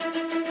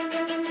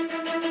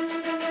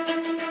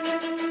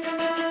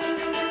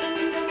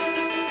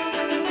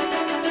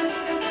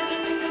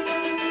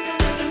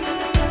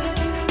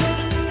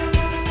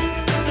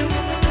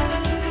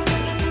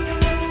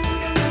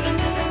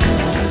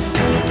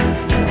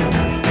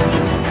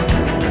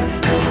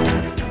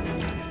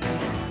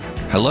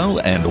Hello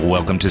and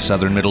welcome to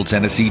Southern Middle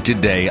Tennessee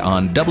today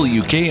on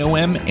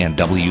WKOM and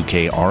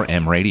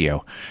WKRM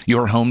Radio,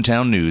 your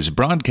hometown news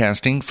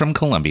broadcasting from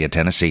Columbia,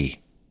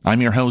 Tennessee.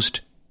 I'm your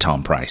host,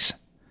 Tom Price.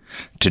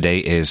 Today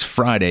is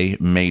Friday,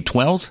 May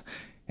 12th,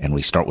 and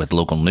we start with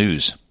local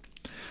news.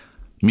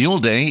 Mule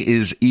Day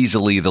is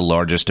easily the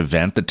largest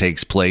event that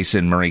takes place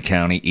in Maury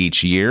County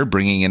each year,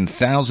 bringing in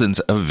thousands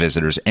of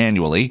visitors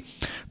annually.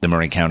 The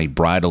Maury County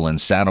Bridle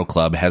and Saddle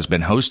Club has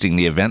been hosting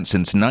the event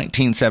since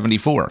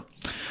 1974.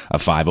 A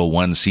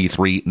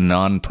 501c3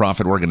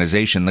 nonprofit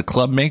organization, the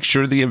club makes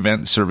sure the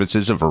event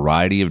services a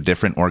variety of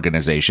different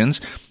organizations,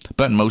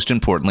 but most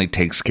importantly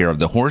takes care of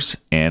the horse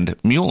and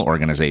mule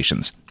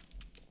organizations.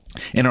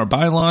 In our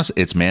bylaws,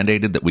 it's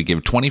mandated that we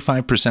give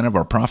 25% of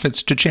our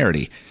profits to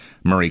charity.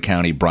 Maury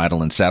County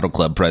Bridle and Saddle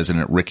Club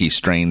President Ricky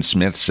Strain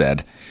Smith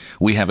said,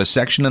 "We have a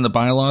section in the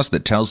bylaws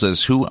that tells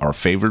us who our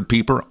favored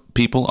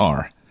people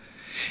are."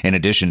 In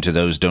addition to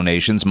those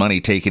donations, money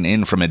taken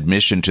in from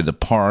admission to the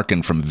park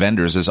and from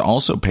vendors is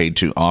also paid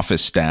to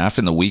office staff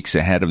in the weeks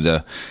ahead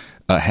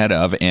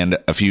of and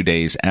a few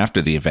days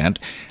after the event,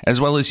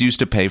 as well as used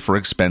to pay for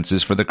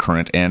expenses for the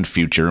current and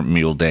future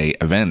Mule Day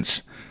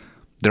events.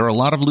 There are a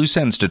lot of loose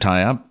ends to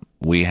tie up.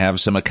 We have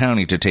some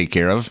accounting to take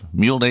care of.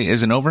 Mule Day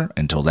isn't over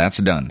until that's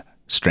done,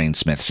 Strain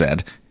Smith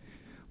said.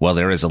 While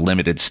there is a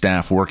limited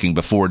staff working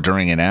before,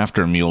 during, and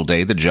after Mule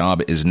Day, the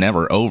job is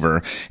never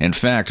over. In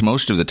fact,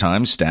 most of the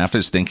time, staff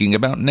is thinking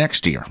about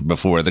next year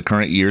before the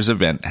current year's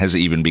event has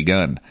even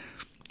begun.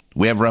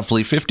 We have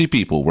roughly 50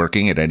 people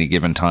working at any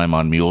given time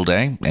on Mule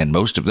Day, and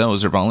most of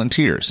those are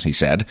volunteers, he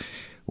said.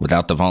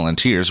 Without the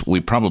volunteers,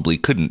 we probably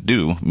couldn't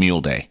do Mule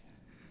Day.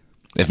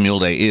 If Mule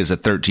Day is a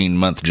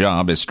 13-month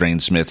job, as Strain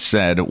Smith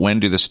said, when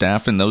do the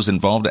staff and those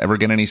involved ever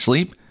get any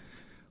sleep?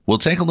 We'll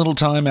take a little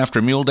time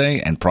after Mule Day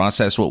and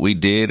process what we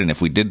did, and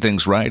if we did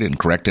things right and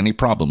correct any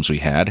problems we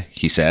had,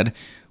 he said,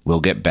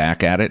 we'll get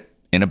back at it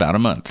in about a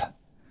month.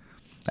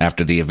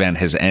 After the event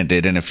has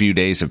ended and a few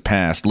days have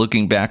passed,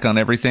 looking back on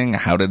everything,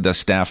 how did the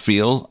staff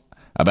feel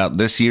about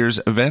this year's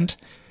event?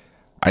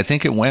 I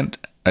think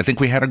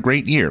we had a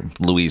great year,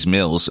 Louise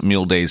Mills,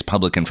 Mule Day's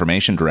public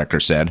information director,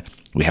 said.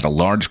 We had a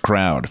large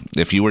crowd.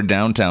 If you were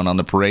downtown on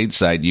the parade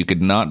site, you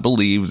could not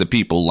believe the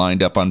people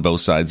lined up on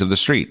both sides of the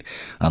street.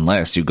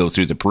 Unless you go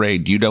through the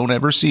parade, you don't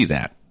ever see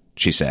that,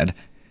 she said.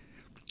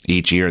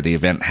 Each year the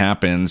event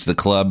happens, the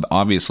club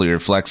obviously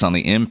reflects on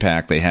the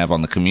impact they have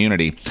on the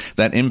community.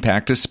 That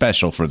impact is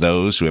special for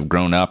those who have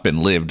grown up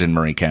and lived in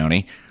Maury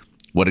County.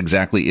 What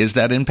exactly is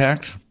that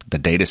impact? The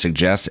data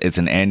suggests it's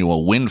an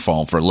annual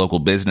windfall for local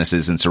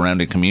businesses and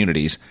surrounding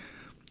communities.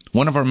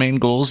 One of our main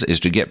goals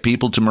is to get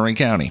people to Maury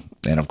County,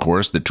 and of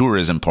course the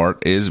tourism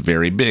part is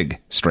very big,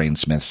 Strain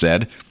Smith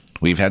said.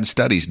 We've had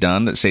studies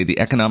done that say the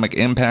economic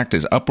impact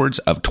is upwards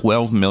of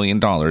 $12 million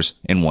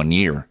in 1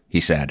 year, he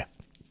said.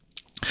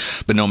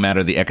 But no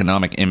matter the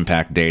economic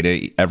impact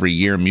data, every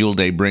year Mule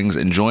Day brings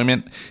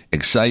enjoyment,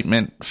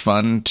 excitement,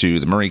 fun to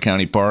the Maury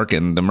County Park,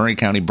 and the Maury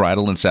County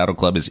Bridle and Saddle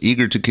Club is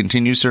eager to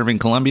continue serving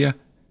Columbia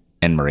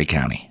and Maury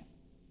County.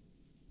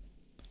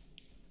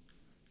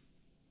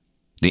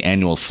 The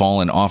annual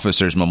Fallen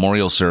Officers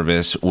Memorial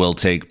Service will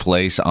take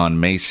place on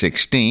May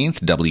 16th.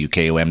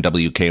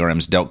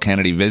 WKRM's Del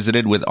Kennedy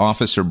visited with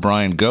Officer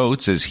Brian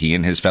Goetz as he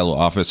and his fellow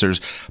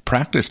officers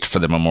practiced for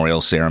the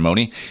memorial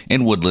ceremony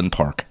in Woodland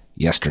Park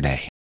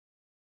yesterday.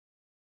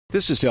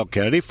 This is Del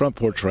Kennedy, Front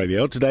Porch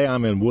Radio. Today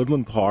I'm in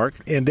Woodland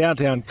Park in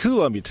downtown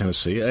Columbia,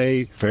 Tennessee.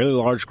 A fairly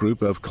large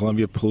group of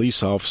Columbia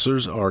police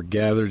officers are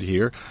gathered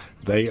here.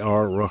 They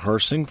are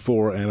rehearsing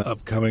for an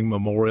upcoming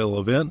memorial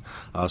event.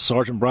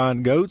 Sergeant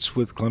Brian Goetz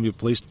with Columbia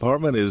Police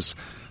Department is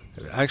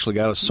actually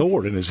got a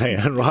sword in his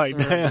hand right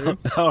now.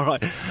 All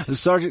right.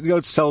 Sergeant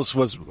Goetz, tell us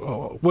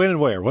when and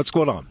where. What's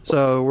going on?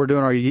 So we're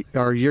doing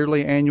our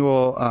yearly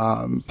annual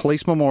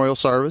police memorial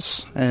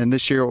service, and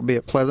this year it will be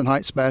at Pleasant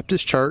Heights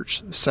Baptist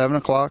Church, 7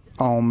 o'clock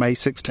on May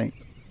 16th.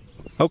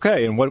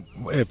 Okay, and what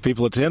if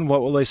people attend,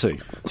 what will they see?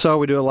 So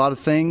we do a lot of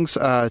things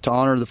to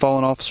honor the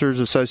fallen officers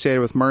associated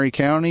with Maury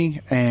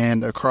County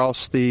and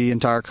across the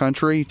entire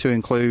country, to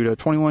include a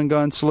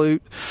 21-gun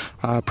salute,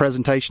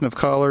 presentation of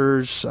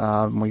colors,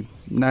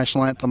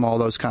 national anthem, all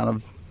those kind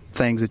of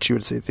things that you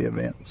would see at the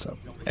event. So.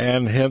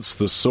 And hence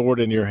the sword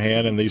in your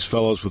hand and these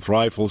fellows with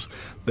rifles,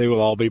 they will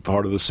all be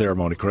part of the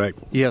ceremony, correct?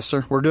 Yes,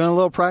 sir. We're doing a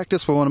little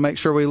practice. We want to make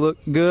sure we look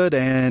good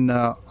and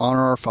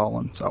honor our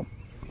fallen, so.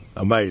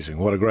 Amazing.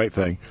 What a great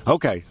thing.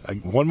 Okay,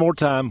 one more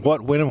time.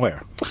 What, when, and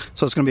where?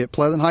 So it's going to be at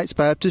Pleasant Heights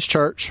Baptist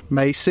Church,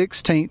 May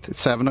 16th at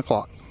 7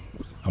 o'clock.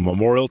 A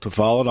memorial to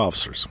fallen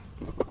officers.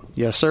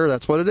 Yes, sir.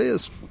 That's what it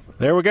is.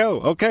 There we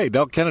go. Okay,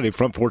 Del Kennedy,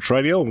 Front Porch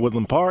Radio in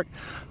Woodland Park,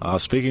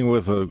 speaking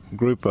with a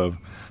group of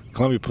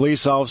Columbia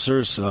police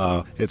officers.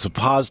 It's a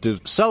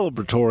positive,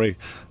 celebratory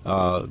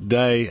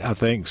day, I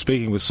think,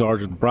 speaking with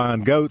Sergeant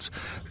Brian Goetz.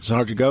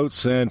 Sergeant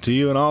Goetz, and to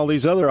you and all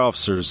these other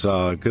officers,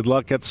 good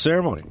luck at the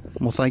ceremony.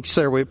 Well, thank you,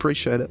 sir. We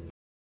appreciate it.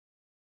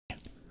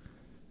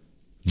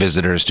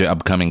 Visitors to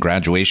upcoming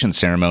graduation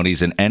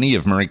ceremonies in any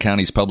of Maury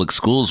County's public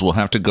schools will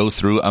have to go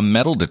through a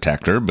metal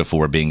detector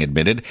before being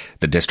admitted,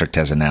 the district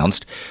has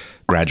announced.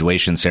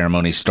 Graduation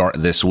ceremonies start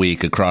this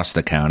week across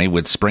the county,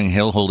 with Spring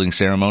Hill holding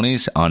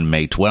ceremonies on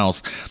May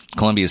 12th,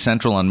 Columbia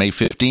Central on May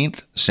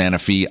 15th, Santa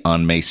Fe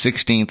on May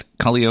 16th,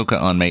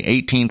 Culleoka on May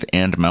 18th,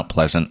 and Mount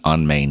Pleasant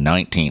on May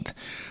 19th.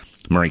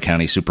 Murray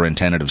County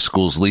Superintendent of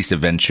Schools Lisa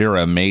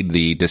Ventura made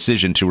the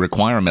decision to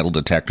require metal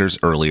detectors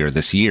earlier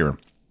this year.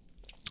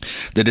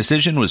 The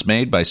decision was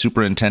made by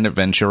Superintendent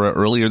Ventura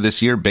earlier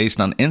this year based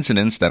on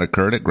incidents that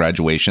occurred at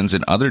graduations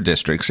in other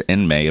districts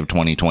in May of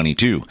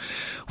 2022.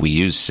 We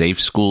used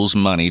Safe Schools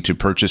money to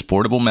purchase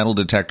portable metal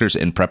detectors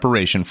in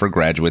preparation for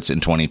graduates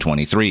in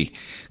 2023,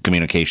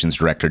 Communications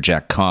Director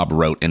Jack Cobb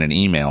wrote in an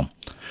email.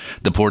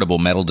 The portable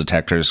metal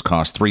detectors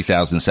cost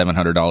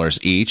 $3,700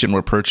 each and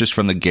were purchased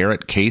from the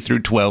Garrett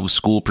K-12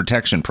 School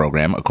Protection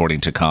Program,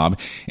 according to Cobb,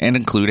 and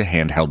include a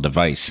handheld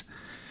device.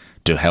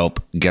 To help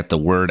get the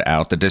word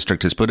out, the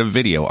district has put a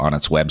video on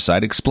its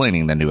website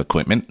explaining the new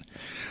equipment.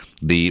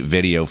 The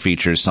video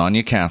features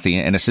Sonia Cathy,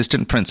 an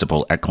assistant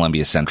principal at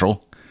Columbia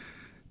Central.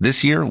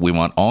 This year, we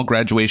want all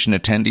graduation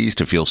attendees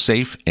to feel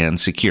safe and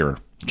secure,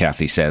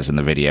 Cathy says in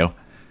the video.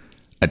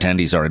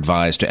 Attendees are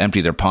advised to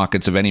empty their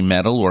pockets of any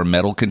metal or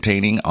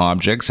metal-containing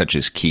objects such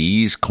as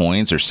keys,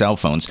 coins, or cell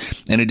phones.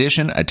 In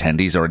addition,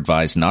 attendees are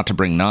advised not to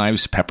bring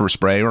knives, pepper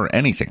spray, or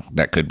anything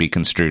that could be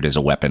construed as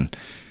a weapon.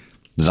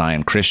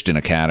 Zion Christian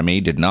Academy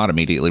did not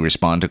immediately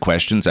respond to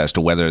questions as to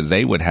whether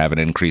they would have an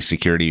increased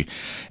security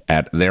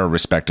at their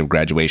respective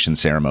graduation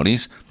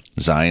ceremonies.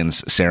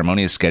 Zion's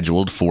ceremony is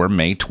scheduled for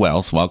May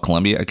 12th, while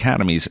Columbia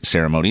Academy's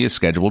ceremony is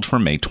scheduled for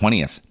May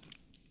 20th.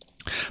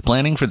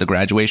 Planning for the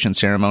graduation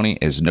ceremony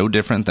is no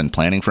different than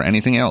planning for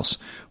anything else.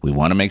 We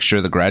want to make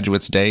sure the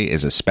graduates' day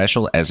is as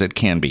special as it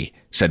can be,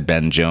 said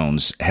Ben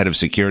Jones, head of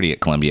security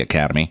at Columbia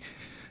Academy.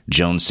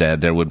 Jones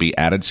said there would be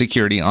added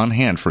security on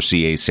hand for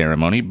CA's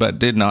ceremony, but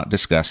did not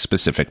discuss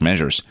specific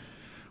measures.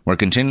 We're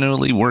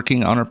continually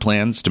working on our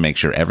plans to make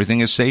sure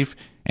everything is safe,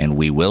 and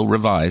we will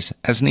revise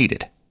as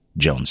needed,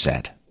 Jones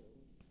said.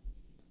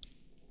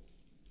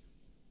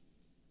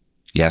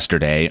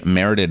 Yesterday,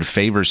 Merited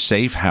Favors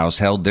Safe House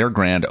held their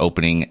grand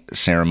opening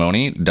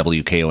ceremony.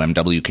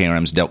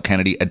 WKRM's Del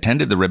Kennedy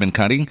attended the ribbon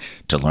cutting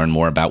to learn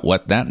more about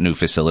what that new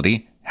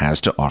facility has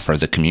to offer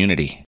the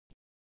community.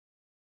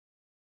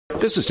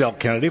 This is Del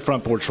Kennedy,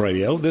 Front Porch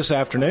Radio. This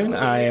afternoon,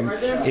 I am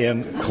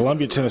in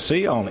Columbia,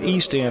 Tennessee, on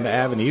East End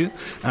Avenue.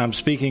 I'm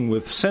speaking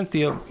with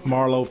Cynthia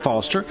Marlowe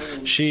Foster.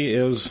 She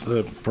is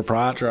the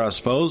proprietor, I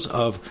suppose,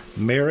 of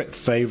Merit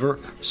Favor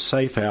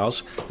Safe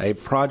House, a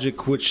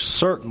project which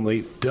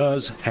certainly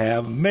does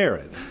have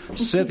merit.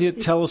 Cynthia,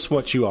 tell us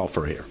what you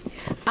offer here.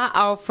 I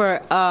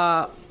offer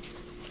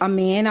a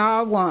man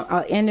or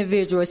an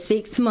individual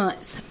 6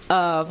 months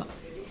of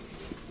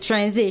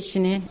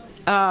transitioning.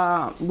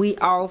 We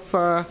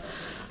offer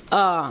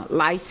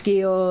life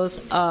skills.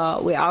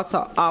 We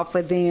also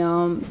offer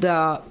them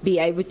to be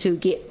able to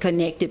get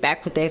connected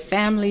back with their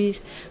families.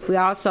 We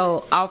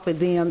also offer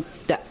them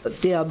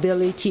the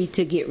ability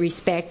to get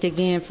respect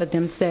again for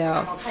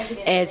themselves,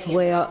 as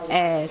well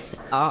as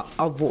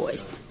a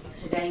voice.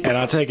 And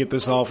I take it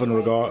this often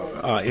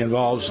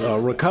involves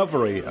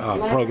recovery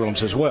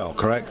programs as well,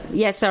 correct?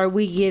 Yes, sir.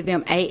 We give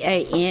them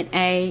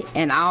AANA,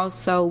 and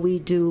also we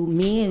do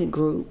men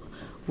group,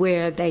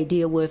 where they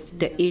deal with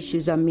the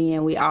issues of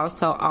men. We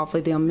also offer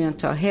them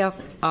mental health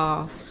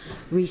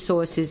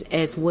resources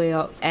as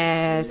well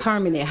as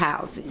permanent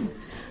housing.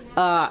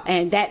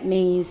 And that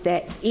means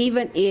that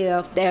even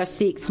if their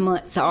 6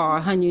 months or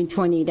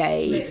 120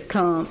 days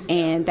come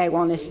and they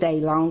want to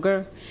stay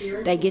longer,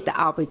 they get the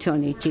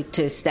opportunity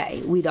to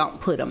stay. We don't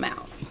put them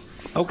out.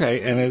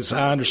 Okay, and as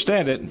I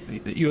understand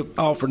it, you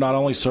offer not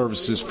only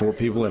services for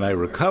people in a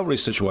recovery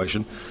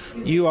situation,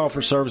 you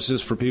offer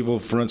services for people,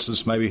 for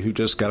instance, maybe who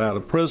just got out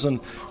of prison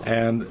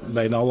and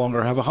they no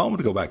longer have a home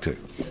to go back to.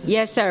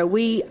 Yes, sir.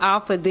 We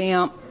offer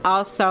them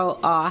also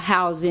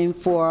housing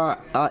for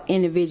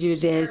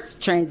individuals that's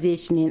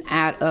transitioning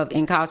out of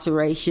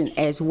incarceration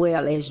as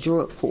well as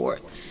drug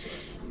court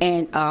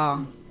and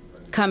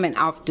coming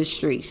off the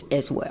streets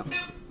as well.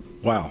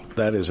 Wow,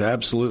 that is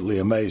absolutely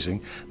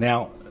amazing.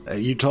 Now,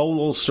 you told a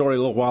little story a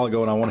little while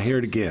ago, and I want to hear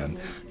it again.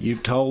 You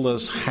told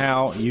us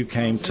how you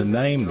came to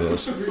name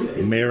this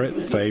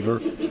Merit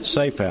Favor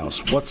Safe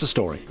House. What's the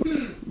story?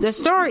 The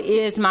story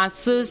is my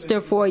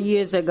sister 4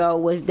 years ago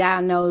was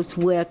diagnosed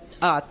with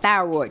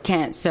thyroid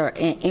cancer,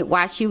 and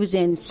while she was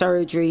in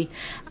surgery,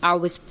 I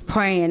was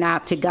praying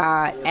out to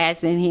God,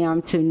 asking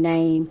Him to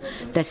name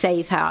the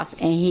safe house,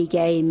 and He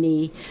gave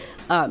me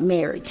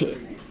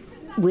Merited,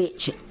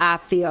 which I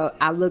feel,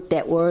 I looked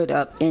that word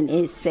up and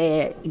it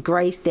said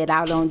grace that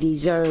I don't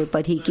deserve,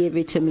 but He give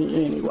it to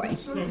me anyway.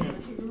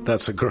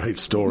 That's a great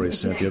story,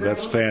 Cynthia.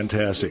 That's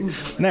fantastic.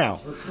 Now,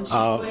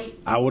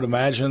 I would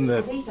imagine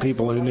that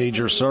people who need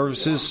your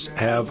services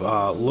have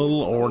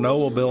little or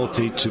no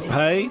ability to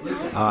pay.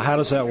 How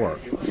does that work?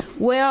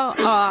 Well,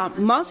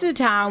 most of the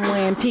time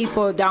when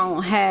people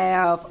don't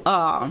have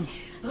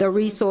the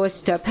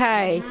resource to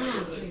pay,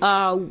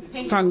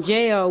 from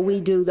jail we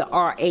do the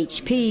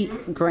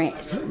RHP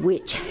grants,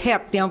 which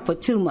help them for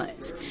 2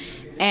 months.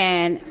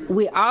 And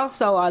we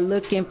also are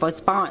looking for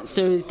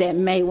sponsors that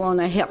may want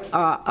to help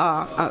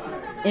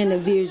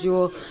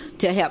individual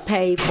to help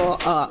pay for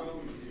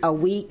a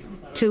week,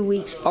 2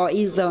 weeks, or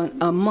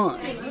even a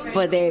month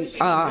for their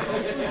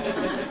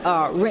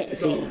rent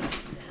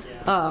fees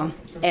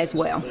as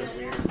well.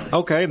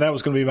 Okay, that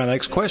was going to be my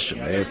next question.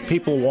 If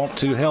people want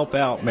to help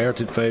out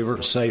Merited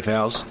Favor, Safe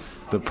House,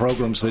 the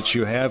programs that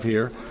you have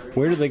here,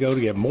 where do they go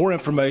to get more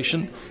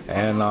information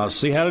and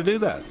see how to do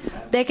that?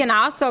 They can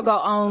also go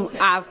on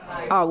our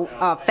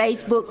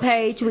Facebook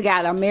page. We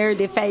got a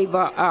Merited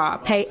Favor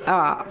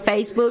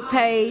Facebook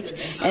page,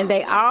 and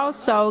they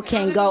also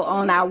can go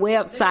on our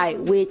website,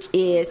 which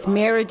is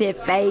Merited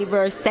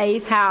Favor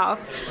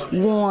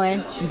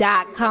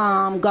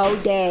SafeHouse1.com,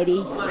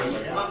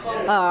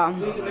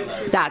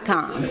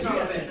 GoDaddy.com.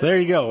 There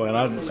you go, and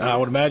I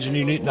would imagine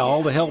you need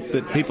all the help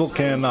that people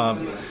can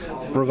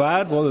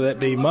provide, whether that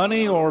be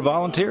money or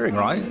volunteering,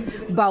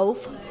 right?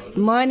 Both.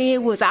 Money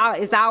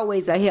is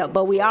always a help,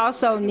 but we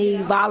also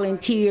need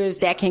volunteers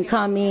that can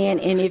come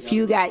in, and if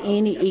you got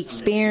any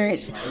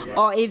experience,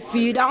 or if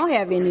you don't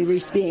have any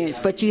experience,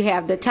 but you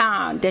have the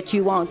time that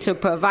you want to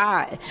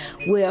provide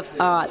with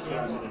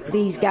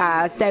these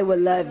guys, they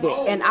would love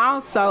it. And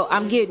also,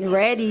 I'm getting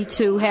ready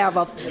to have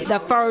the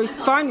first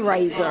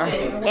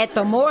fundraiser at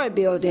the Moore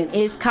Building.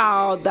 It's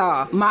called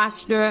the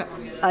Master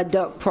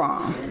Adult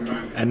Prom.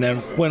 And then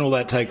when will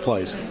that take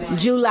place?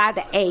 July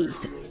the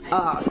 8th.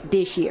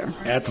 This year.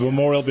 At the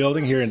Memorial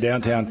Building here in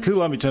downtown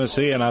Columbia,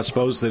 Tennessee, and I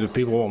suppose that if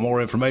people want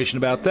more information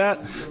about that,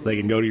 they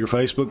can go to your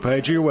Facebook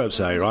page or your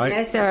website, right?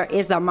 Yes, sir.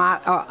 It's a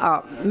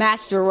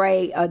Master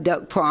Ray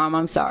Adult Prom.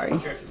 I'm sorry.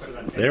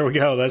 There we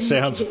go. That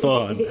sounds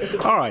fun.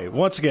 All right.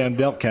 Once again,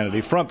 Del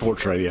Kennedy, Front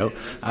Porch Radio.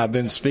 I've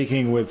been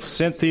speaking with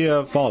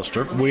Cynthia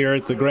Foster. We are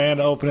at the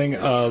grand opening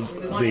of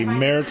the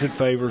Merited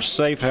Favor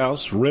Safe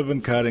House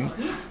ribbon cutting.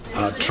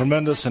 A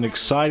tremendous and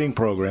exciting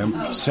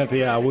program.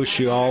 Cynthia, I wish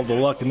you all the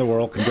luck in the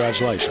world.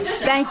 Congratulations.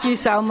 Thank you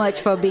so much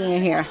for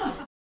being here.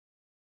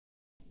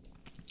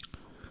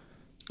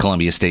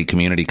 Columbia State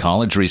Community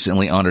College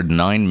recently honored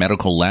 9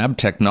 medical lab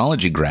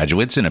technology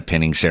graduates in a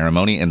pinning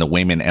ceremony in the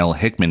Wayman L.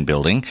 Hickman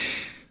building.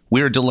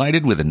 We are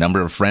delighted with a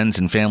number of friends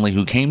and family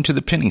who came to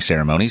the pinning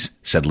ceremonies,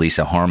 said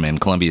Lisa Harmon,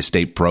 Columbia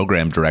State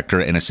Program Director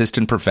and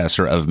Assistant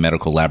Professor of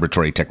Medical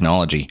Laboratory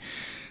Technology.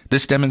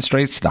 This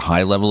demonstrates the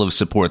high level of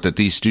support that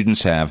these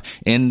students have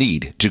and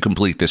need to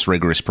complete this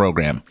rigorous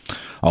program.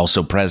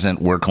 Also present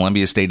were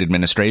Columbia State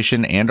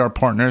Administration and our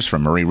partners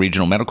from Murray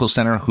Regional Medical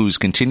Center, whose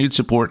continued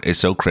support is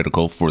so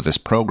critical for this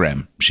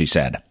program, she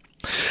said.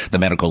 The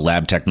Medical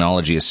Lab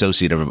Technology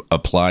Associate of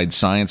Applied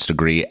Science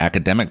degree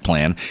academic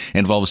plan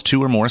involves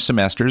 2 or more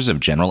semesters of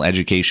general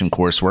education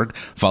coursework,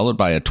 followed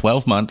by a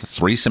 12-month,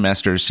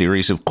 3-semester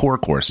series of core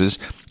courses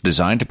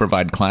designed to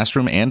provide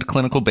classroom and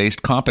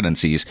clinical-based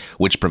competencies,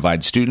 which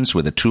provide students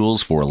with the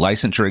tools for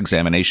licensure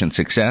examination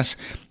success,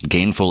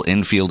 gainful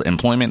in-field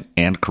employment,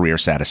 and career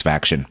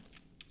satisfaction.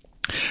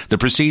 The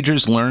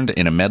procedures learned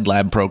in a med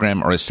lab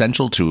program are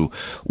essential to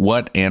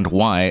what and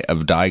why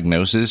of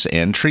diagnosis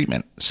and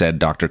treatment, said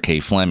Dr.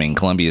 Kay Fleming,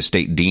 Columbia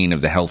State Dean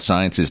of the Health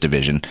Sciences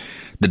Division.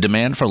 The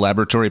demand for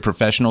laboratory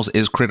professionals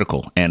is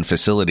critical, and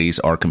facilities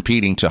are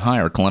competing to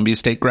hire Columbia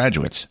State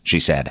graduates, she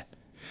said.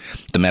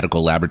 The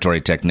medical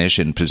laboratory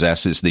technician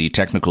possesses the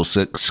technical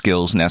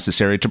skills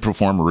necessary to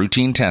perform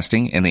routine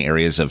testing in the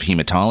areas of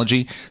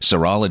hematology,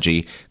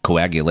 serology,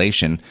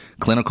 coagulation,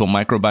 clinical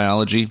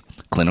microbiology,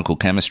 clinical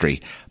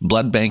chemistry,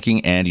 blood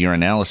banking, and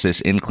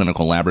urinalysis in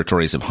clinical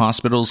laboratories of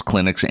hospitals,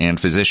 clinics, and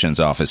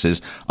physicians'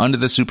 offices under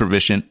the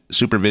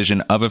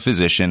supervision of a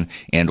physician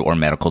and or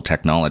medical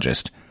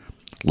technologist.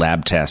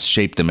 Lab tests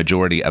shape the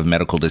majority of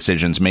medical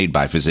decisions made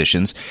by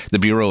physicians. The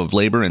Bureau of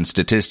Labor and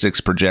Statistics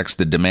projects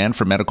the demand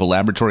for medical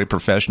laboratory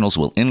professionals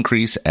will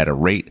increase at a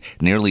rate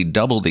nearly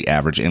double the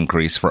average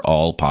increase for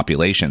all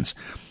populations.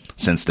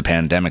 Since the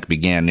pandemic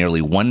began,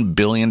 nearly 1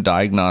 billion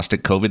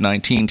diagnostic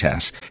COVID-19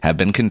 tests have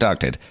been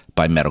conducted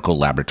by medical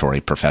laboratory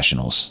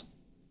professionals.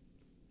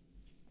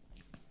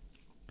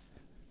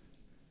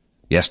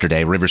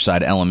 Yesterday,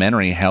 Riverside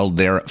Elementary held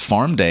their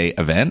Farm Day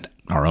event.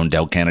 Our own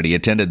Del Kennedy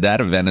attended that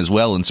event as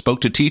well and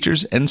spoke to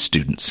teachers and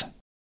students.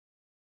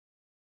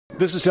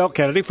 This is Del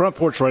Kennedy, Front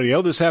Porch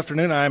Radio. This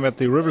afternoon, I'm at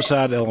the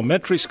Riverside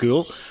Elementary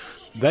School.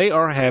 They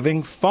are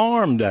having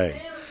Farm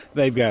Day.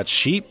 They've got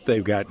sheep,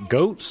 they've got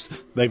goats,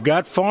 they've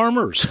got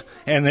farmers,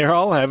 and they're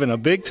all having a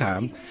big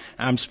time.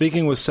 I'm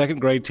speaking with second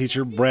grade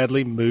teacher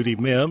Bradley Moody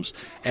Mims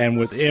and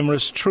with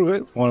Emrys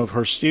Truitt, one of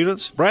her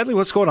students. Bradley,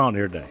 what's going on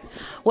here today?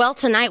 Well,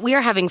 tonight we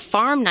are having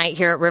Farm Night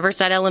here at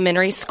Riverside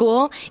Elementary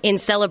School in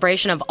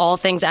celebration of all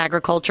things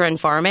agriculture and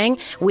farming.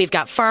 We've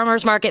got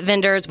farmers market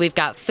vendors, we've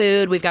got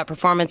food, we've got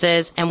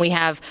performances, and we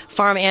have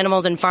farm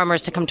animals and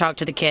farmers to come talk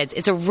to the kids.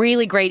 It's a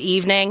really great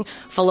evening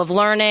full of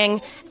learning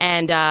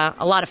and a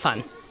lot of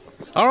fun.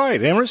 All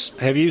right, Emrys,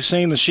 have you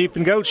seen the sheep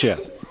and goats yet?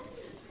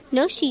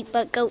 No sheep,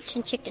 but goats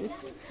and chicken.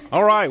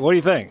 All right, what do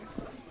you think?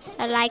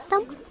 I like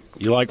them.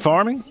 You like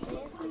farming?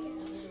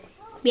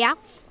 Yeah.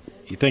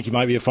 You think you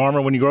might be a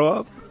farmer when you grow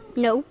up?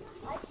 No.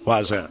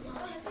 Why is that?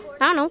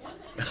 I don't know.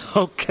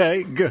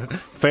 Okay, good.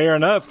 Fair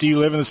enough. Do you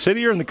live in the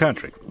city or in the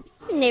country?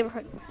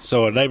 Neighborhood.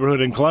 So a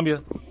neighborhood in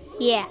Columbia?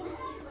 Yeah.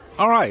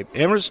 All right,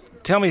 Emrys,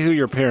 tell me who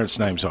your parents'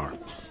 names are.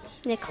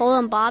 Nicole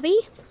and Bobby.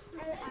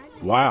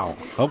 Wow.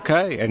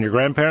 Okay, and your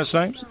grandparents'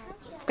 names?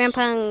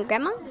 Grandpa and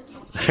Grandma.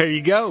 There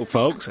you go,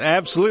 folks.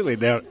 Absolutely.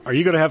 Now, are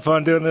you going to have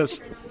fun doing this?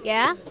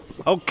 Yeah.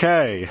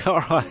 Okay.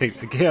 All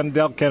right. Again,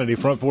 Del Kennedy,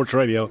 Front Porch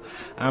Radio.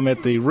 I'm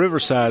at the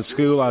Riverside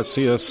School. I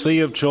see a sea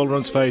of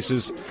children's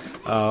faces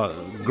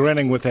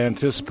grinning with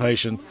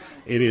anticipation.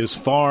 It is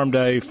farm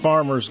day.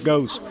 Farmers,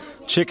 goats,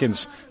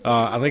 chickens.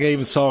 I think I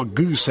even saw a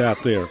goose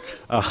out there.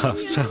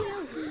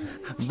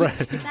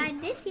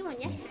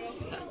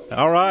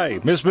 All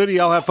right. Miss Moody,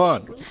 y'all have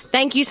fun.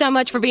 Thank you so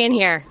much for being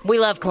here. We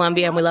love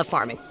Columbia and we love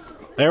farming.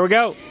 There we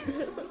go.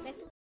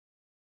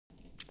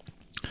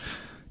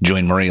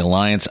 Join Murray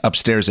Alliance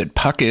upstairs at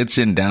Puckett's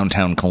in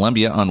downtown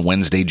Columbia on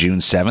Wednesday, June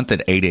 7th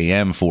at 8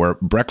 a.m. for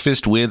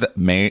Breakfast with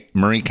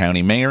Murray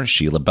County Mayor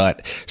Sheila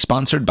Butt,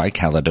 sponsored by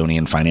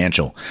Caledonian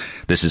Financial.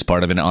 This is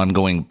part of an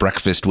ongoing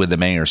Breakfast with the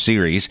Mayor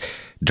series.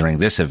 During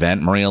this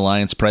event, Murray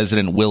Alliance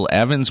President Will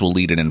Evans will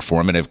lead an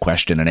informative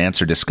question and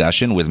answer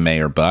discussion with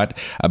Mayor Butt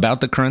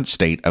about the current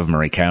state of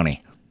Murray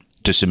County.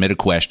 To submit a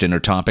question or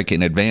topic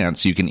in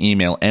advance, you can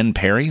email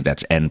nperry,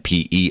 that's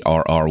Nperry,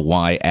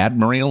 at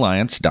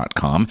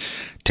murrayalliance.com.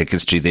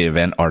 Tickets to the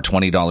event are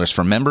 $20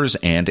 for members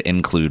and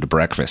include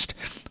breakfast.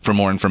 For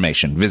more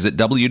information, visit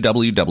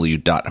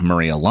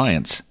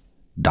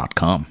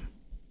www.murrayalliance.com.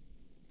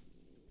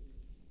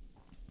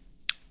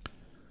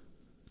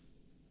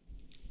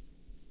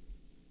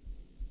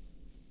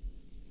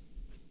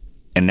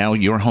 And now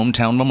your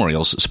hometown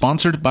memorials,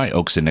 sponsored by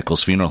Oaks and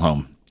Nichols Funeral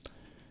Home.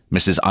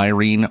 Mrs.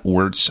 Irene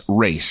Wirtz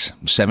Race,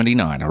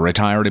 79, a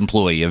retired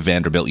employee of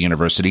Vanderbilt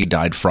University,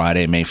 died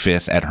Friday, May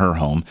 5th at her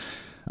home.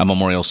 A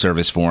memorial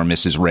service for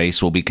Mrs.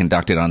 Race will be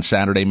conducted on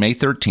Saturday, May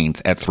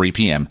 13th at 3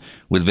 p.m.,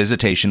 with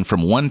visitation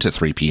from 1 to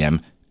 3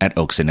 p.m. at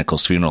Oaks and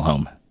Nichols Funeral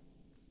Home.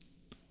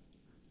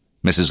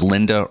 Mrs.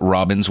 Linda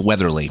Robbins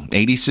Weatherly,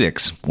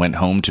 86, went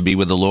home to be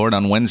with the Lord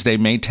on Wednesday,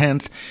 May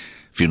 10th.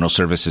 Funeral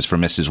services for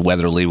Mrs.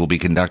 Weatherly will be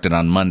conducted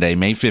on Monday,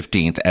 May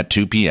 15th at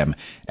 2 p.m.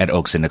 at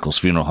Oaks and Nichols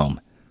Funeral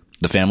Home.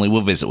 The family will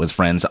visit with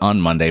friends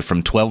on Monday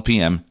from 12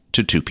 p.m.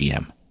 to 2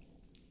 p.m.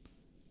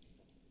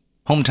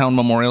 Hometown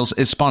Memorials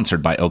is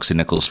sponsored by Oaks and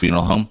Nichols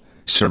Funeral Home,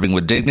 serving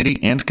with dignity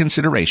and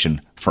consideration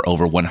for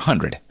over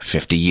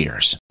 150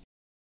 years.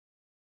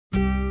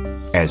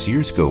 As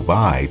years go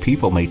by,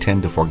 people may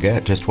tend to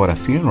forget just what a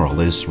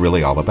funeral is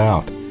really all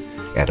about.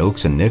 At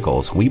Oaks and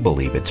Nichols, we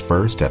believe it's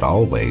first and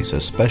always a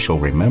special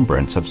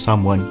remembrance of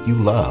someone you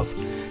love.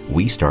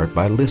 We start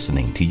by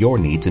listening to your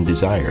needs and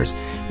desires.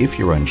 If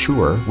you're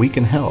unsure, we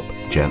can help,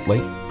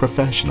 gently,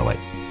 professionally.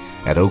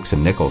 At Oaks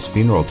and Nichols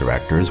Funeral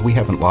Directors, we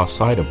haven't lost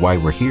sight of why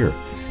we're here,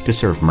 to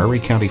serve Murray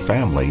County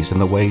families in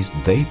the ways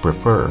they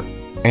prefer,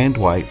 and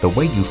why the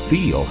way you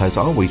feel has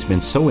always been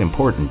so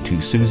important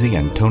to Susie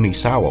and Tony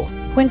Sowell.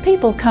 When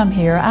people come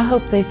here, I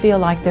hope they feel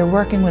like they're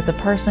working with a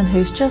person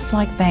who's just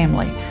like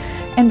family.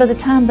 And by the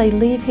time they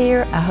leave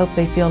here, I hope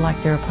they feel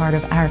like they're a part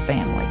of our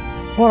family.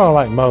 What I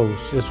like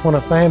most is when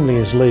a family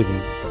is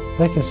leaving,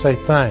 they can say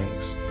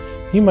thanks.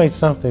 You made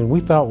something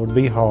we thought would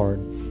be hard,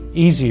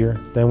 easier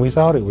than we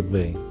thought it would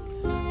be.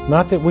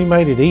 Not that we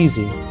made it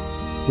easy,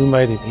 we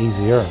made it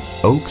easier.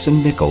 Oaks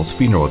and Nichols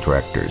Funeral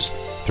Directors,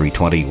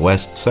 320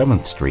 West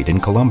 7th Street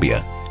in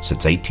Columbia.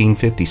 Since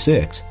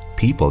 1856,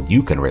 people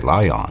you can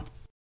rely on.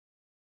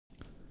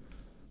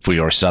 For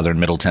your southern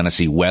Middle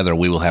Tennessee weather,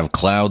 we will have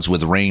clouds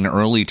with rain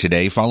early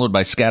today, followed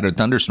by scattered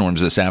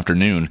thunderstorms this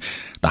afternoon.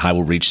 The high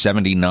will reach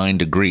 79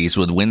 degrees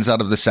with winds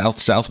out of the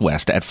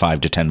south-southwest at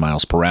 5 to 10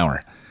 miles per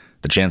hour.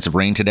 The chance of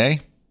rain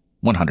today?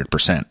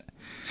 100%.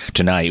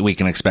 Tonight, we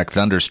can expect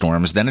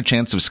thunderstorms, then a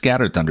chance of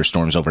scattered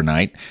thunderstorms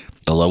overnight.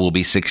 The low will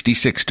be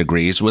 66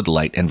 degrees with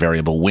light and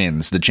variable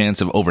winds. The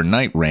chance of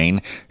overnight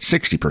rain,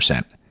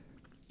 60%.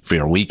 For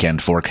your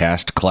weekend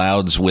forecast,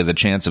 clouds with a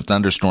chance of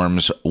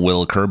thunderstorms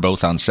will occur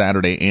both on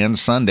Saturday and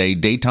Sunday.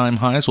 Daytime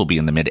highs will be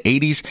in the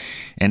mid-80s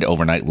and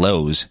overnight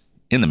lows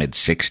in the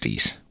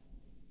mid-60s.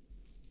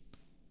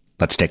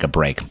 Let's take a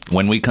break.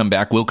 When we come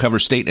back, we'll cover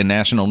state and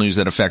national news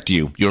that affect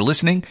you. You're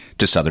listening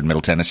to Southern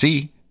Middle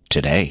Tennessee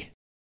Today.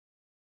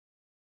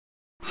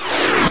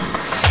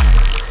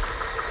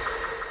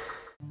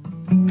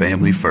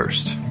 Family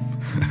first.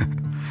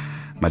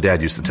 My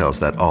dad used to tell us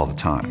that all the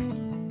time.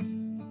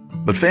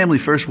 But family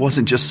first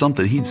wasn't just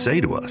something he'd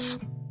say to us.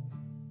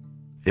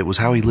 It was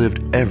how he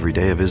lived every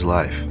day of his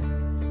life.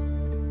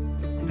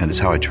 And it's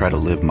how I try to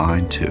live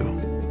mine too.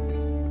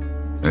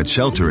 At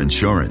Shelter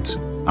Insurance,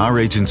 Our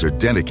agents are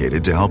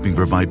dedicated to helping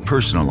provide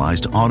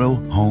personalized auto,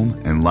 home,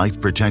 and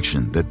life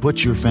protection that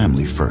puts your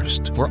family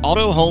first. For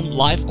auto, home,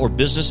 life, or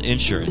business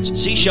insurance,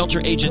 see Shelter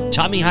Agent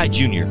Tommy Hyde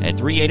Jr. at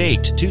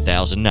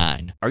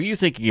 388-2009. Are you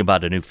thinking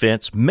about a new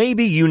fence?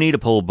 Maybe you need a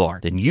pole barn.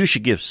 Then you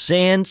should give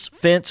Sands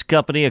Fence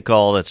Company a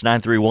call. That's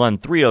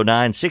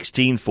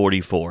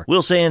 931-309-1644.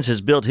 Will Sands has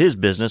built his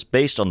business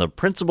based on the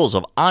principles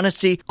of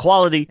honesty,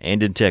 quality,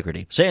 and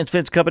integrity. Sands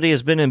Fence Company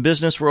has been in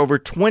business for over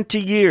 20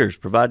 years,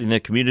 providing the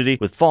community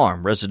with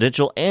farm,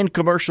 residential, and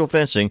commercial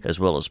fencing, as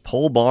well as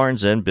pole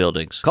barns and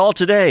buildings. Call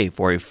today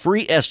for a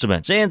free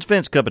estimate. Sands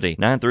Fence Company,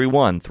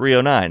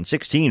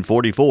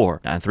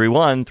 931-309-1644.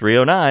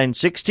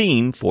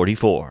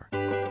 931-309-1644.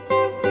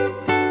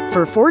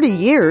 For 40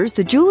 years,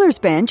 the Jewelers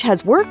Bench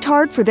has worked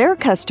hard for their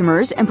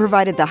customers and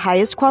provided the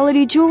highest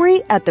quality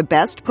jewelry at the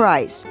best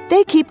price.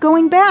 They keep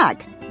going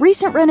back.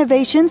 Recent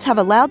renovations have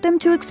allowed them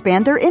to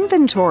expand their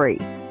inventory.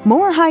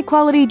 More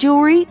high-quality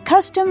jewelry,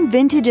 custom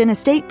vintage and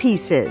estate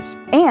pieces,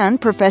 and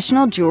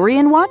professional jewelry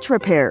and watch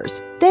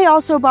repairs. They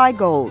also buy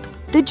gold.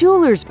 The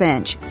Jewelers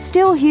Bench.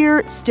 Still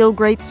here, still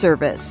great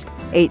service.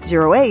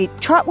 808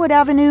 Trotwood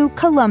Avenue,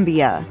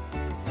 Columbia.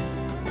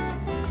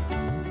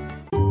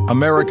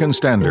 American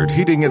Standard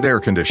Heating and Air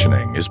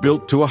Conditioning is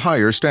built to a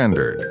higher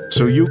standard,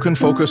 so you can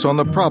focus on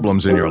the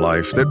problems in your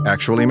life that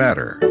actually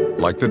matter,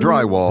 like the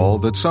drywall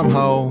that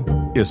somehow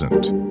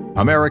isn't.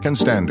 American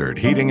Standard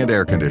Heating and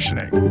Air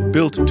Conditioning,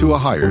 built to a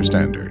higher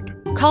standard.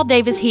 Call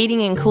Davis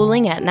Heating and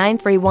Cooling at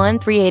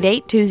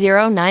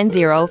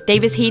 931-388-2090.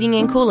 Davis Heating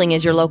and Cooling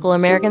is your local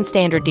American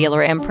Standard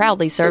dealer and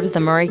proudly serves the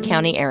Murray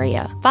County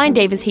area. Find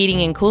Davis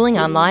Heating and Cooling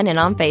online and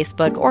on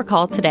Facebook or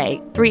call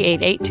today,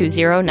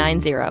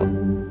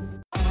 388-2090.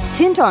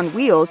 Tint on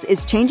Wheels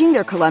is changing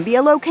their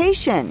Columbia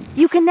location.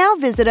 You can now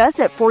visit us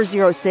at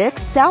 406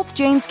 South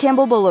James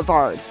Campbell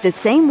Boulevard. The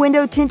same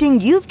window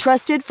tinting you've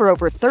trusted for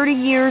over 30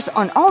 years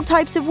on all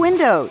types of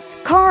windows,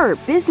 car,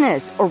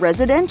 business, or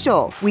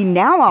residential. We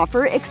now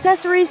offer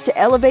accessories to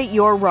elevate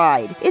your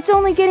ride. It's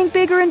only getting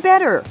bigger and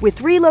better. With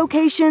 3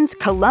 locations,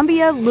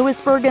 Columbia,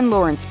 Lewisburg, and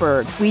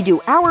Lawrenceburg. We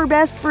do our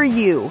best for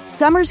you.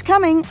 Summer's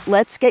coming.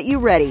 Let's get you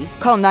ready.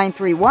 Call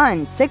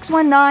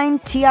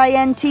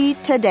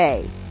 931-619-TINT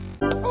today.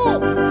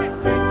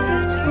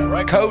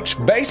 Coach,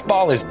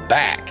 baseball is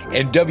back,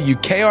 and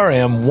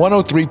WKRM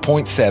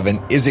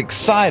 103.7 is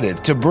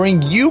excited to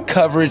bring you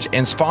coverage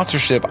and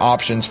sponsorship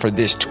options for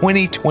this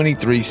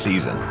 2023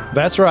 season.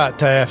 That's right,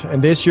 Taff.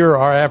 And this year,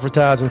 our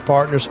advertising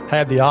partners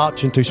have the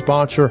option to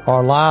sponsor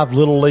our live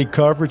Little League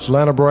coverage,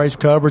 Atlanta Braves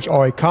coverage,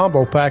 or a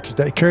combo package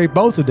that carry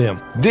both of them.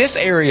 This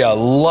area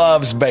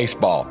loves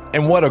baseball,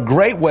 and what a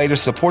great way to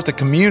support the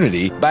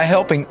community by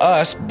helping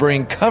us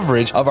bring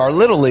coverage of our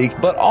Little League,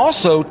 but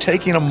also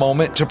taking a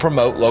moment to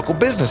promote local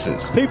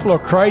businesses. People are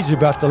crazy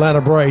about the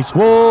Atlanta Braves.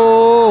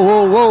 Whoa,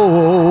 whoa, whoa,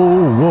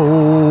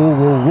 whoa, whoa,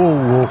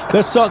 whoa, whoa.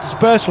 There's something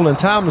special and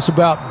timeless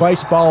about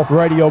baseball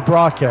radio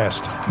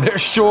broadcast. There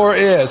sure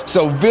is.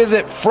 So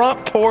visit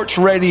Front Porch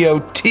Radio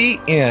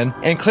TN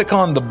and click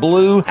on the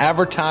blue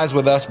Advertise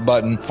With Us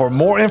button for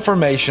more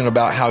information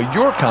about how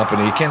your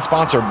company can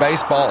sponsor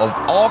baseball of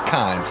all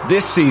kinds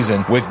this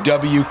season with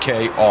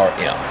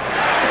WKRM.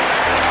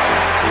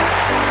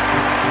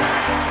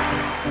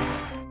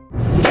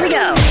 Here we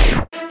go.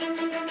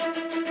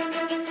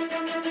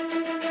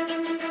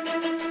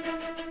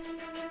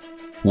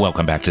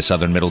 Welcome back to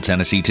Southern Middle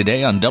Tennessee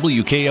today on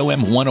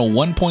WKOM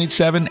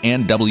 101.7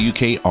 and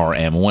WKRM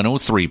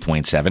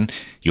 103.7,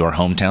 your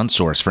hometown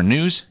source for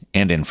news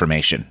and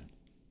information.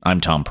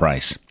 I'm Tom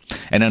Price.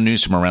 And now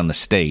news from around the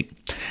state.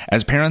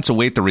 As parents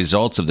await the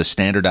results of the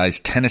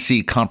standardized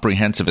Tennessee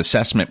Comprehensive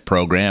Assessment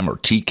Program, or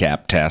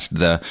TCAP test,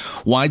 the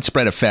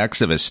widespread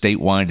effects of a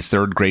statewide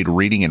third-grade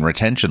reading and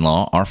retention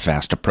law are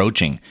fast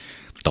approaching.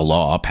 The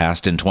law,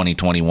 passed in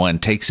 2021,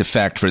 takes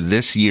effect for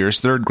this year's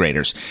third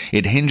graders.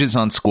 It hinges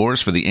on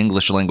scores for the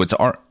English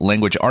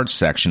language arts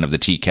section of the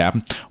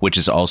TCAP, which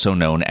is also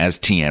known as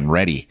TN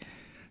Ready.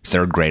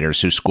 Third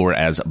graders who score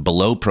as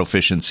below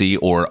proficiency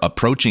or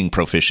approaching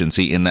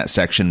proficiency in that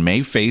section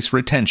may face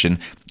retention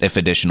if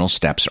additional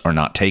steps are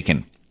not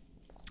taken.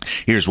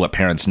 Here's what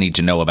parents need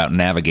to know about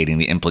navigating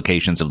the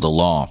implications of the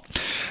law.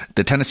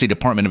 The Tennessee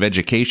Department of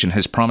Education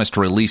has promised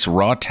to release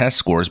raw test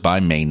scores by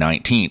May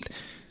 19th.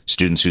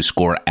 Students who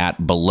score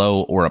at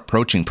below or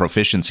approaching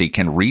proficiency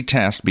can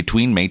retest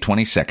between May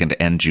 22nd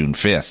and June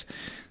 5th.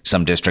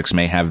 Some districts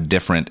may have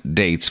different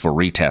dates for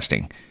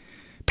retesting.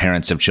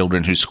 Parents of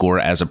children who score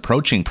as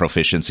approaching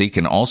proficiency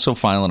can also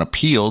file an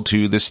appeal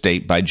to the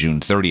state by June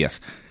 30th.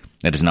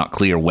 It is not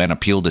clear when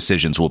appeal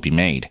decisions will be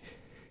made.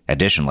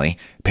 Additionally,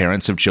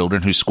 parents of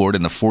children who scored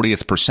in the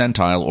 40th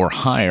percentile or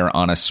higher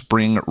on a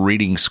spring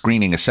reading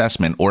screening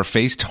assessment or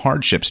faced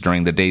hardships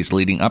during the days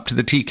leading up to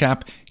the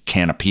TCAP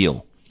can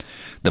appeal.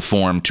 The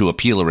form to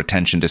appeal a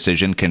retention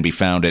decision can be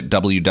found at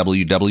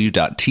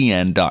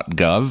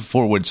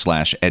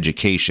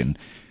www.tn.gov/education.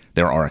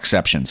 There are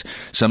exceptions.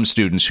 Some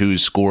students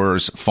whose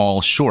scores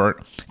fall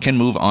short can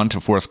move on to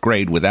fourth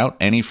grade without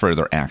any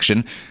further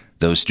action.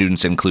 Those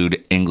students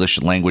include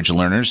English language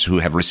learners who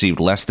have received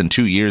less than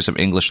 2 years of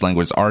English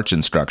language arts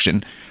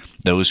instruction,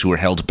 those who were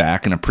held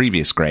back in a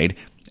previous grade,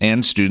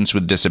 and students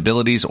with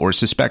disabilities or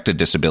suspected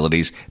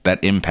disabilities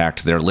that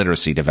impact their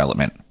literacy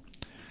development.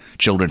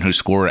 Children who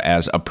score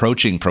as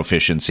approaching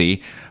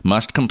proficiency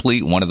must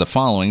complete one of the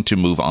following to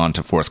move on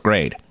to 4th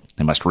grade.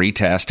 They must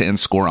retest and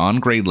score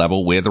on grade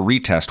level with a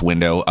retest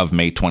window of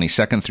May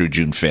 22nd through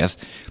June 5th,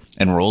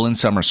 enroll in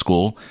summer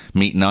school,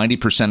 meet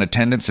 90%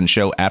 attendance, and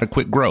show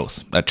adequate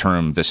growth, a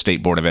term the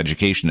State Board of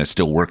Education is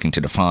still working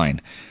to define,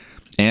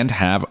 and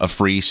have a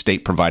free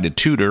state-provided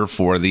tutor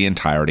for the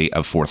entirety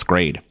of 4th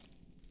grade.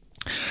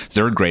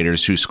 3rd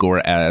graders who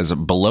score as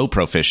below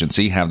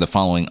proficiency have the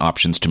following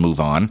options to move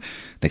on.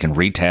 They can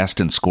retest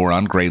and score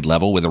on grade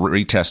level with a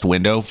retest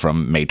window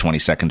from May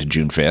 22nd to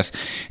June 5th,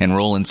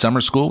 enroll in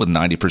summer school with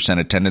 90%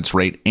 attendance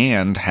rate,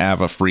 and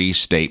have a free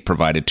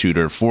state-provided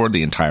tutor for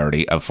the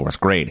entirety of 4th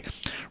grade.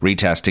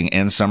 Retesting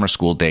and summer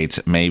school dates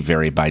may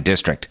vary by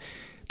district.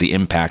 The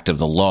impact of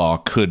the law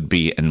could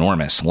be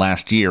enormous.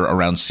 Last year,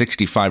 around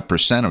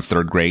 65% of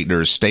 3rd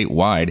graders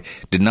statewide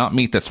did not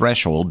meet the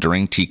threshold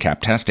during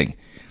TCAP testing.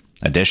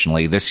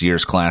 Additionally, this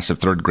year's class of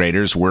 3rd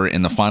graders were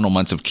in the final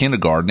months of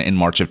kindergarten in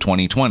March of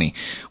 2020,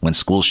 when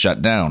schools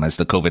shut down as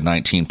the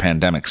COVID-19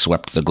 pandemic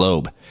swept the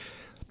globe.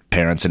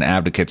 Parents and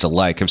advocates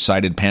alike have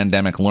cited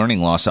pandemic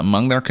learning loss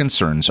among their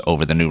concerns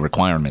over the new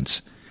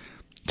requirements.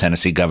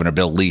 Tennessee Governor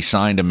Bill Lee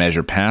signed a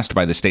measure passed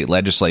by the state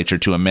legislature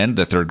to amend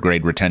the 3rd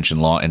grade retention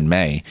law in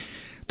May.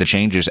 The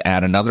changes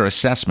add another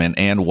assessment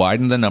and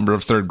widen the number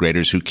of 3rd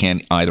graders who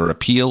can either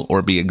appeal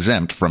or be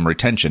exempt from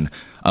retention,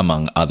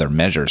 among other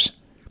measures.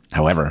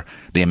 However,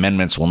 the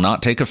amendments will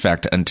not take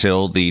effect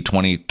until the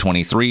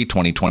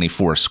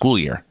 2023-2024 school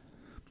year.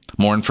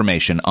 More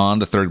information on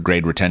the 3rd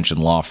grade retention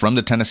law from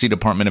the Tennessee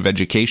Department of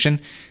Education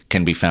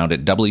can be found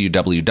at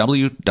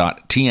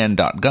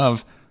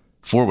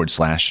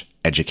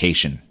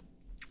www.tn.gov/education.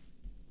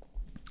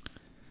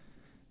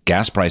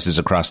 Gas prices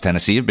across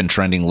Tennessee have been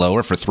trending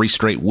lower for 3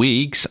 straight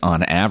weeks.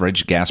 On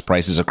average, gas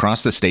prices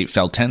across the state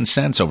fell 10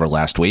 cents over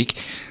last week.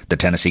 The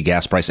Tennessee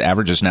gas price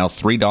average is now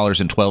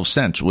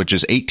 $3.12, which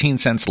is 18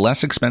 cents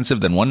less expensive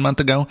than 1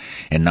 month ago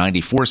and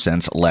 94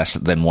 cents less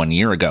than 1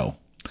 year ago.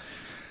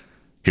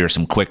 Here are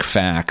some quick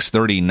facts.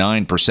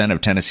 39%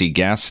 of Tennessee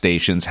gas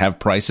stations have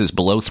prices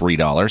below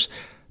 $3.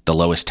 The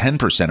lowest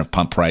 10% of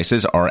pump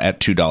prices are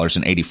at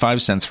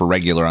 $2.85 for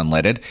regular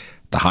unleaded.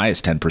 The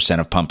highest 10%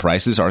 of pump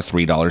prices are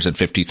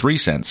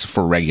 $3.53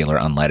 for regular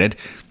unleaded.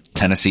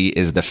 Tennessee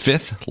is the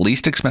 5th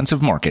least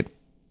expensive market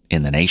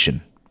in the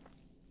nation.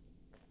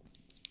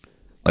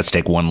 Let's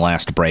take one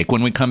last break.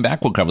 When we come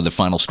back, we'll cover the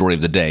final story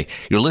of the day.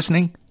 You're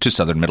listening to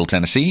Southern Middle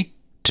Tennessee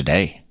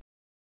Today.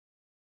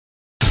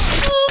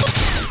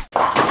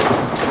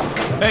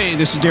 Hey,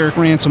 this is Derek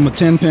Ransom with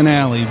Ten Pin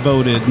Alley,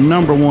 voted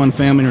 #1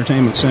 family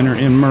entertainment center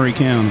in Murray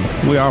County.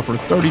 We offer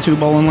 32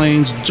 bowling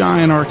lanes,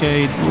 giant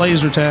arcade,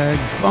 laser tag,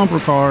 bumper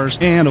cars,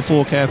 and a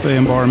full cafe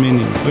and bar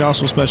menu. We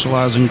also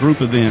specialize in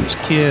group events,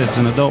 kids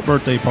and adult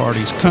birthday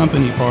parties,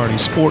 company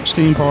parties, sports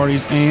team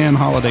parties, and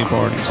holiday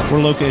parties.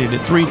 We're located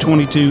at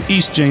 322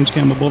 East James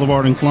Campbell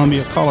Boulevard in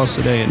Columbia. Call us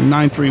today at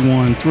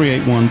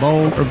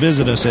 931-381-BOWL or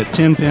visit us at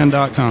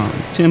tenpin.com.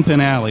 Ten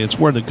Pin Alley, it's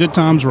where the good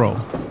times roll.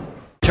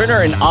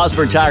 Turner and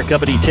Osborne Tire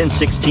Company,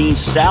 1016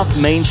 South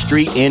Main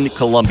Street in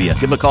Columbia.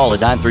 Give them a call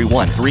at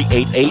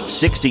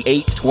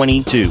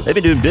 931-388-6822. They've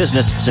been doing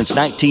business since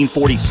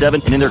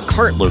 1947 and in their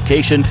current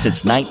location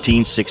since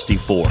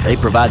 1964. They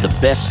provide the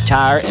best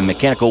tire and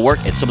mechanical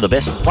work at some of the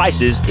best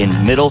prices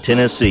in Middle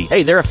Tennessee.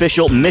 Hey, they're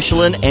official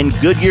Michelin and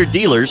Goodyear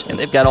dealers, and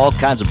they've got all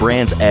kinds of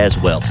brands as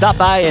well. Stop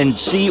by and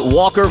see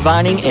Walker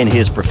Vining and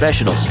his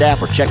professional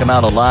staff, or check them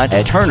out online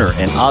at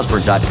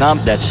turnerandosborne.com.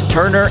 That's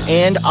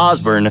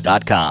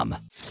turnerandosborne.com.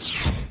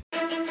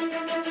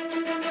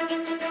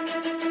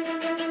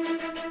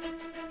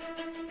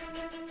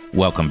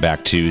 Welcome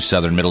back to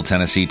Southern Middle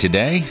Tennessee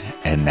Today,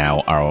 and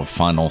now our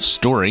final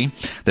story.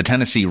 The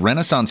Tennessee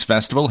Renaissance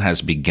Festival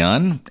has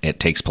begun. It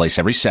takes place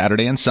every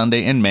Saturday and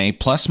Sunday in May,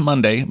 plus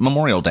Monday,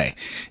 Memorial Day.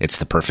 It's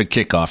the perfect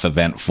kickoff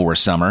event for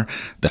summer.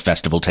 The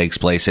festival takes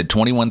place at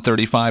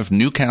 2135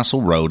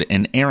 Newcastle Road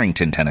in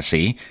Arrington,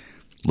 Tennessee.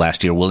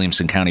 Last year,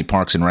 Williamson County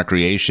Parks and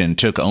Recreation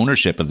took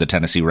ownership of the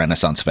Tennessee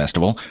Renaissance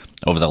Festival.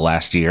 Over the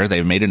last year,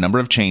 they've made a number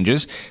of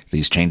changes.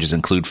 These changes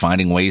include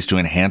finding ways to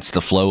enhance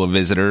the flow of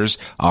visitors,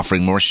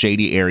 offering more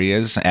shady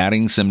areas,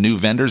 adding some new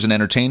vendors and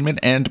entertainment,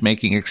 and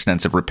making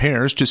extensive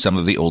repairs to some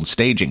of the old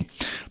staging.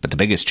 But the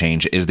biggest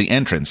change is the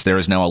entrance. There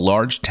is now a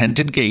large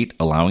tented gate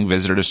allowing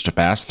visitors to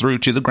pass through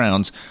to the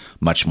grounds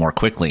much more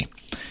quickly.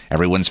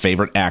 Everyone's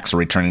favorite acts are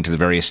returning to the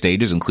various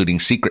stages, including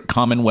Secret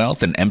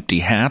Commonwealth and Empty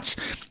Hats.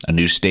 A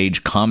new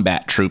stage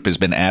combat troupe has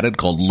been added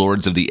called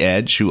Lords of the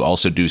Edge, who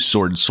also do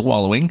sword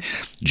swallowing.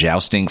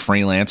 Jousting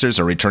freelancers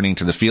are returning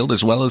to the field,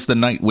 as well as the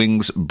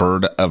Nightwing's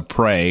Bird of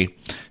Prey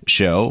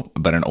show.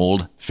 But an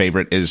old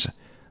favorite is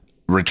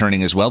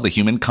returning as well, the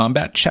Human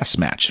Combat Chess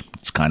Match.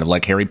 It's kind of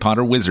like Harry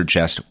Potter Wizard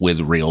Chess with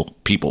real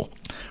people.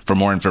 For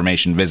more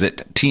information,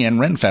 visit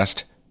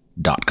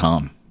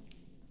tnrenfest.com.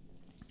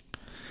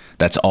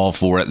 That's all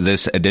for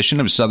this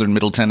edition of Southern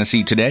Middle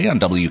Tennessee Today on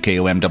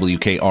WKOM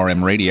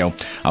WKRM Radio.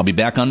 I'll be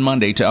back on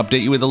Monday to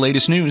update you with the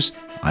latest news.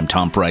 I'm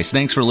Tom Price.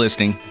 Thanks for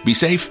listening. Be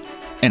safe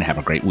and have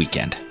a great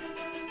weekend.